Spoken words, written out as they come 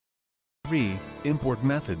3 import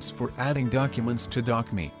methods for adding documents to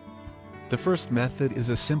Dokmee. The first method is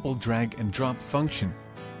a simple drag and drop function.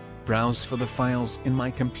 Browse for the files in my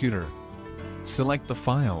computer. Select the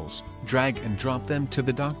files, drag and drop them to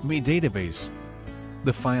the Dokmee database.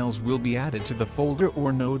 The files will be added to the folder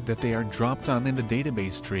or node that they are dropped on in the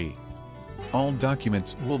database tree. All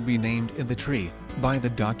documents will be named in the tree by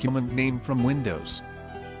the document name from Windows.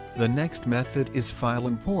 The next method is file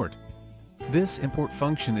import. This import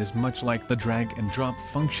function is much like the drag and drop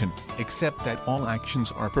function, except that all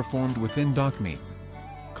actions are performed within Dokmee.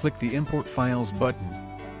 Click the Import Files button.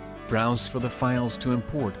 Browse for the files to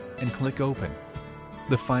import, and click Open.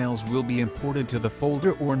 The files will be imported to the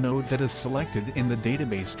folder or node that is selected in the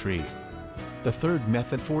database tree. The third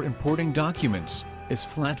method for importing documents is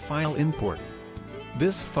flat file import.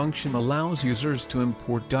 This function allows users to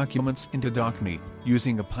import documents into Dokmee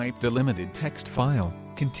using a pipe-delimited text file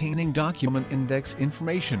containing document index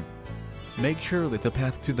information. Make sure that the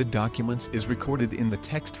path to the documents is recorded in the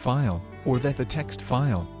text file, or that the text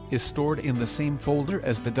file is stored in the same folder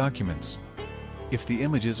as the documents. If the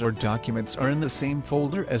images or documents are in the same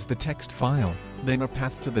folder as the text file, then a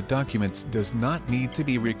path to the documents does not need to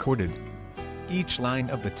be recorded. Each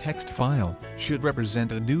line of the text file should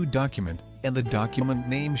represent a new document, and the document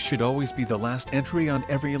name should always be the last entry on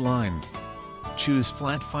every line. Choose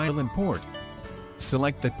Flat File Import.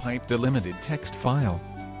 Select the pipe-delimited text file.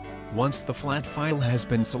 Once the flat file has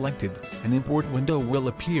been selected, an import window will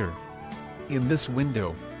appear. In this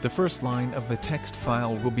window, the first line of the text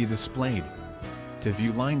file will be displayed. To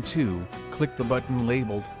view line 2, click the button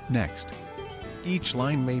labeled Next. Each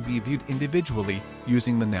line may be viewed individually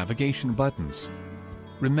using the navigation buttons.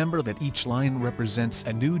 Remember that each line represents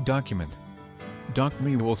a new document.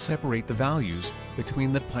 Dokmee will separate the values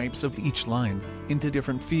between the pipes of each line into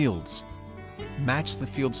different fields. Match the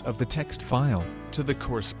fields of the text file to the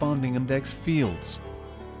corresponding index fields.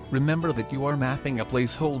 Remember that you are mapping a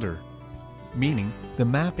placeholder, meaning the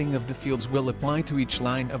mapping of the fields will apply to each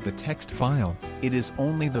line of the text file. It is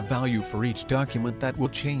only the value for each document that will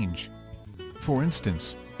change. For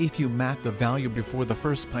instance, if you map the value before the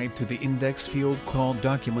first pipe to the index field called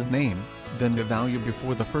document name, then the value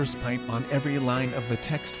before the first pipe on every line of the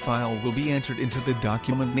text file will be entered into the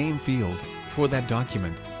document name field for that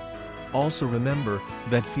document. Also remember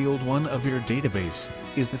that field 1 of your database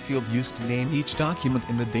is the field used to name each document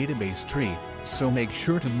in the database tree, so make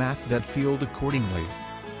sure to map that field accordingly.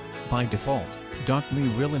 By default,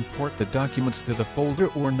 Dokmee will import the documents to the folder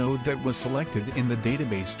or node that was selected in the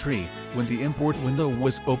database tree when the import window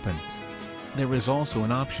was open. There is also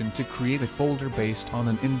an option to create a folder based on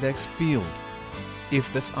an index field.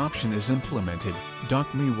 If this option is implemented,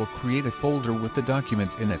 Dokmee will create a folder with the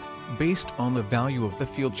document in it, based on the value of the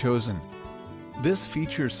field chosen. This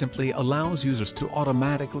feature simply allows users to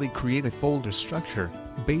automatically create a folder structure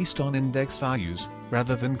based on index values,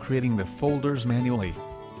 rather than creating the folders manually.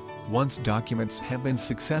 Once documents have been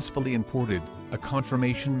successfully imported, a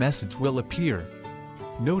confirmation message will appear.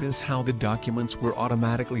 Notice how the documents were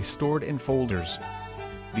automatically stored in folders.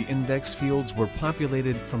 The index fields were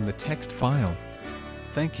populated from the text file.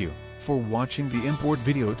 Thank you for watching the import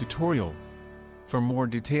video tutorial. For more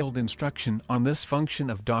detailed instruction on this function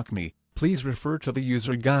of Dokmee, please refer to the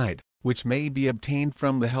user guide, which may be obtained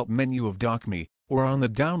from the help menu of Dokmee, or on the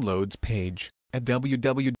downloads page at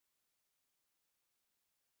www.